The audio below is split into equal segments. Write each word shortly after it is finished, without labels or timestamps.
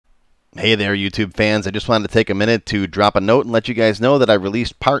Hey there, YouTube fans. I just wanted to take a minute to drop a note and let you guys know that I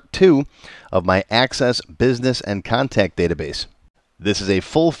released part 2 of my Access Business and Contact database. This is a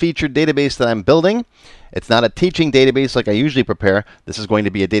full-featured database that I'm building. It's not a teaching database like I usually prepare. This is going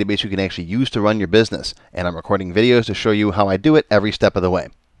to be a database you can actually use to run your business. And I'm recording videos to show you how I do it every step of the way.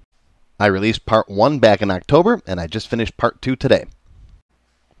 I released part 1 back in October, and I just finished part 2 today.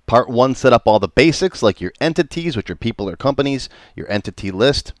 Part 1 set up all the basics like your entities, which are people or companies, your entity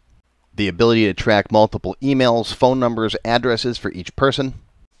list, the ability to track multiple emails, phone numbers, addresses for each person.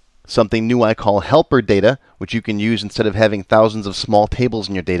 Something new I call helper data, which you can use instead of having thousands of small tables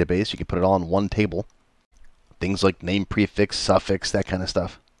in your database. You can put it all in one table. Things like name, prefix, suffix, that kind of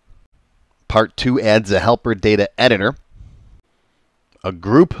stuff. Part 2 adds a helper data editor. A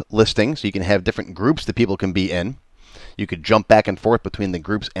group listing, so you can have different groups that people can be in. You could jump back and forth between the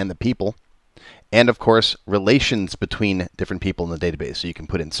groups and the people. And, of course, relations between different people in the database. So you can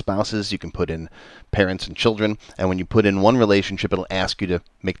put in spouses, you can put in parents and children, and when you put in one relationship, it'll ask you to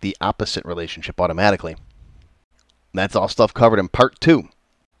make the opposite relationship automatically. That's all stuff covered in Part 2.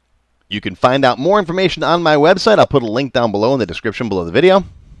 You can find out more information on my website. I'll put a link down below in the description below the video.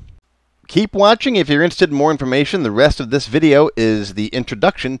 Keep watching if you're interested in more information. The rest of this video is the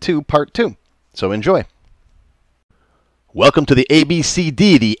introduction to Part 2. So enjoy. Welcome to the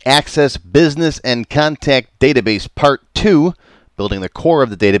ABCD, the Access Business and Contact Database Part 2, building the core of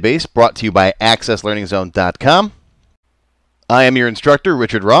the database, brought to you by AccessLearningZone.com. I am your instructor,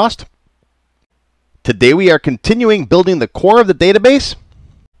 Richard Rost. Today we are continuing building the core of the database.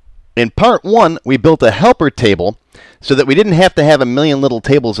 In Part 1, we built a helper table so that we didn't have to have a million little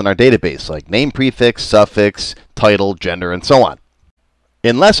tables in our database, like name, prefix, suffix, title, gender, and so on.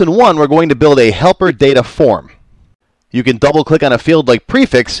 In Lesson 1, we're going to build a helper data form. You can double-click on a field like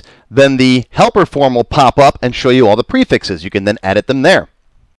prefix, then the helper form will pop up and show you all the prefixes. You can then edit them there.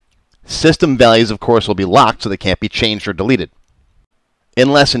 System values, of course, will be locked, so they can't be changed or deleted.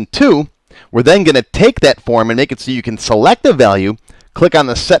 In Lesson 2, we're then going to take that form and make it so you can select a value, click on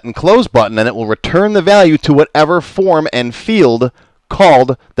the Set and Close button, and it will return the value to whatever form and field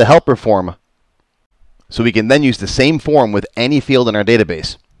called the helper form. So we can then use the same form with any field in our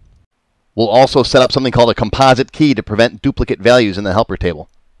database. We'll also set up something called a composite key to prevent duplicate values in the helper table.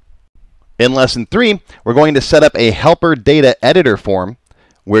 In Lesson 3, we're going to set up a helper data editor form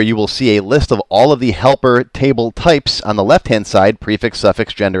where you will see a list of all of the helper table types on the left-hand side, prefix,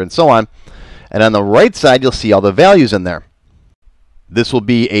 suffix, gender, and so on. And on the right side, you'll see all the values in there. This will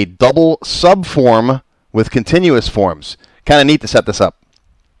be a double subform with continuous forms. Kind of neat to set this up.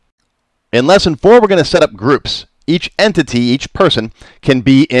 In Lesson 4, we're going to set up groups. Each entity, each person, can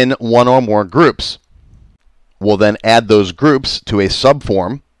be in one or more groups. We'll then add those groups to a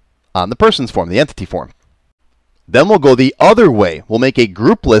subform on the person's form, the entity form. Then we'll go the other way. We'll make a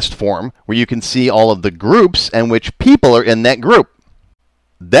group list form where you can see all of the groups and which people are in that group.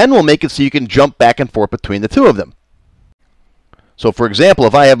 Then we'll make it so you can jump back and forth between the two of them. So, for example,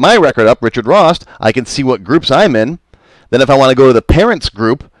 if I have my record up, Richard Rost, I can see what groups I'm in. Then if I want to go to the parents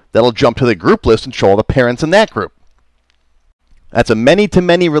group, that'll jump to the group list and show all the parents in that group. That's a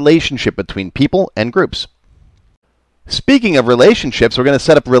many-to-many relationship between people and groups. Speaking of relationships, we're going to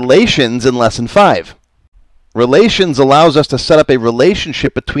set up relations in Lesson 5. Relations allows us to set up a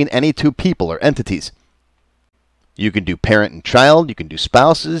relationship between any two people or entities. You can do parent and child, you can do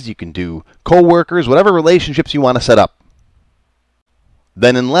spouses, you can do co-workers, whatever relationships you want to set up.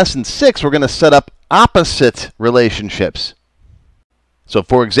 Then in Lesson 6, we're going to set up opposite relationships. So,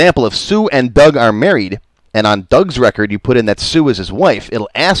 for example, if Sue and Doug are married, and on Doug's record you put in that Sue is his wife, it'll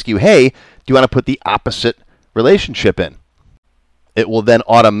ask you, hey, do you want to put the opposite relationship in? It will then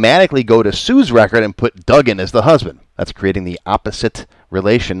automatically go to Sue's record and put Doug in as the husband. That's creating the opposite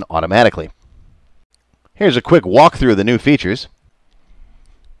relation automatically. Here's a quick walkthrough of the new features.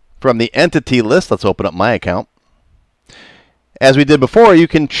 From the entity list, let's open up my account. As we did before, you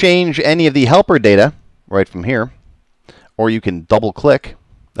can change any of the helper data right from here. Or you can double-click.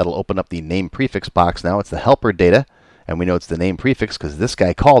 That'll open up the name prefix box now. It's the helper data, and we know it's the name prefix because this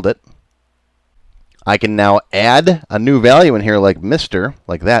guy called it. I can now add a new value in here like Mr.,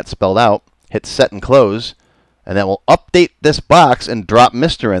 like that, spelled out. Hit Set and Close, and that will update this box and drop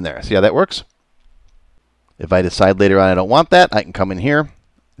Mr. in there. See how that works? If I decide later on I don't want that, I can come in here,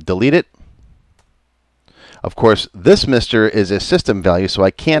 delete it. Of course, this Mr. is a system value, so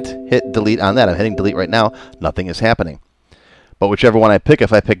I can't hit delete on that. I'm hitting delete right now. Nothing is happening. But whichever one I pick,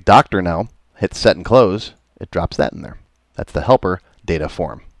 if I pick Doctor now, hit Set and Close, it drops that in there. That's the helper data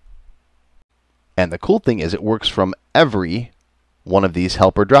form. And the cool thing is it works from every one of these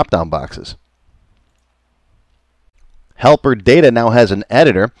helper drop-down boxes. Helper Data now has an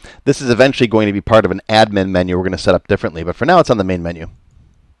editor. This is eventually going to be part of an admin menu we're going to set up differently, but for now it's on the main menu.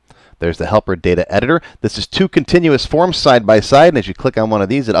 There's the Helper Data Editor. This is two continuous forms side by side, and as you click on one of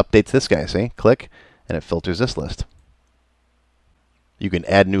these, it updates this guy. See? Click, and it filters this list. You can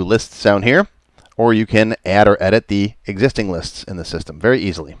add new lists down here, or you can add or edit the existing lists in the system very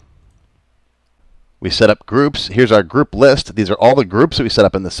easily. We set up groups. Here's our group list. These are all the groups that we set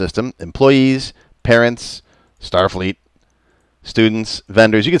up in the system: employees, parents, Starfleet, students,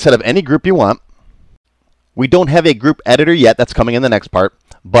 vendors. You can set up any group you want. We don't have a group editor yet. That's coming in the next part.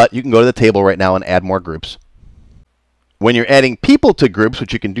 But you can go to the table right now and add more groups. When you're adding people to groups,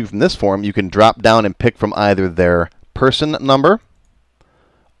 which you can do from this form, you can drop down and pick from either their person number,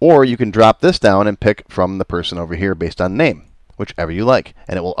 or you can drop this down and pick from the person over here based on name, whichever you like,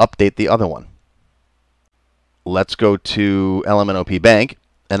 and it will update the other one. Let's go to LMNOP Bank,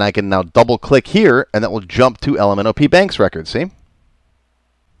 and I can now double click here, and that will jump to LMNOP Bank's record. See?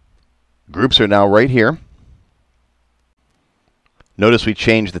 Groups are now right here. Notice we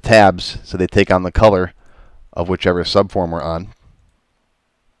changed the tabs so they take on the color of whichever subform we're on.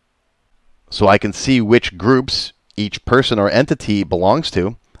 So I can see which groups each person or entity belongs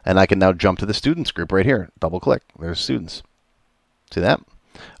to, and I can now jump to the students group right here. Double click. There's students. See that?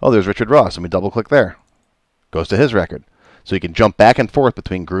 Oh, there's Richard Ross. Let me double click there. Goes to his record. So you can jump back and forth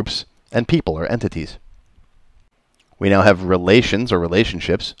between groups and people or entities. We now have relations or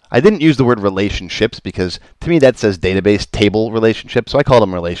relationships. I didn't use the word relationships because to me that says database table relationships, so I call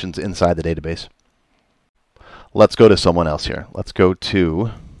them relations inside the database. Let's go to someone else here. Let's go to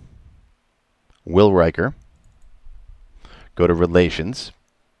Will Riker. Go to relations.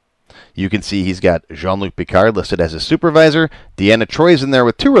 You can see he's got Jean-Luc Picard listed as his supervisor. Deanna Troy's in there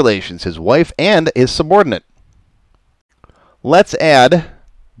with two relations, his wife and his subordinate. Let's add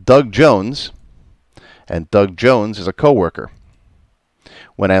Doug Jones. And Doug Jones is a coworker.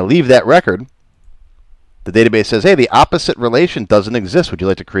 When I leave that record, the database says, hey, the opposite relation doesn't exist. Would you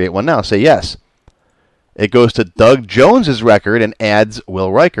like to create one now? Say yes. It goes to Doug Jones's record and adds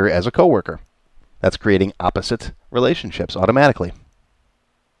Will Riker as a coworker. That's creating opposite relationships automatically.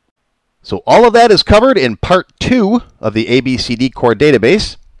 So all of that is covered in part 2 of the ABCD core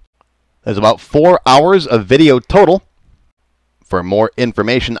database. There's about 4 hours of video total. For more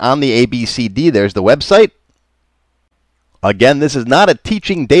information on the ABCD, there's the website. Again, this is not a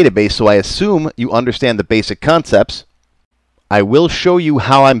teaching database, so I assume you understand the basic concepts. I will show you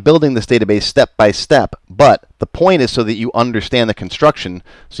how I'm building this database step by step, but the point is so that you understand the construction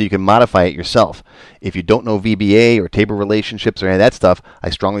so you can modify it yourself. If you don't know VBA or table relationships or any of that stuff, I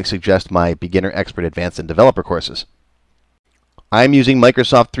strongly suggest my Beginner, Expert, Advanced, and Developer courses. I'm using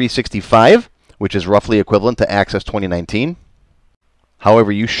Microsoft 365, which is roughly equivalent to Access 2019.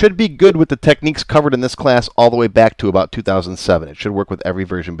 However, you should be good with the techniques covered in this class all the way back to about 2007. It should work with every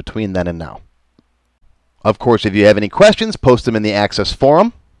version between then and now. Of course, if you have any questions, post them in the Access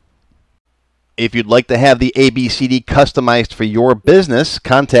forum. If you'd like to have the ABCD customized for your business,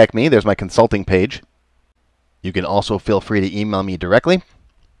 contact me. There's my consulting page. You can also feel free to email me directly.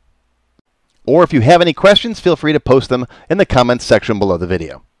 Or if you have any questions, feel free to post them in the comments section below the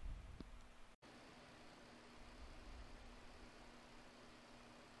video.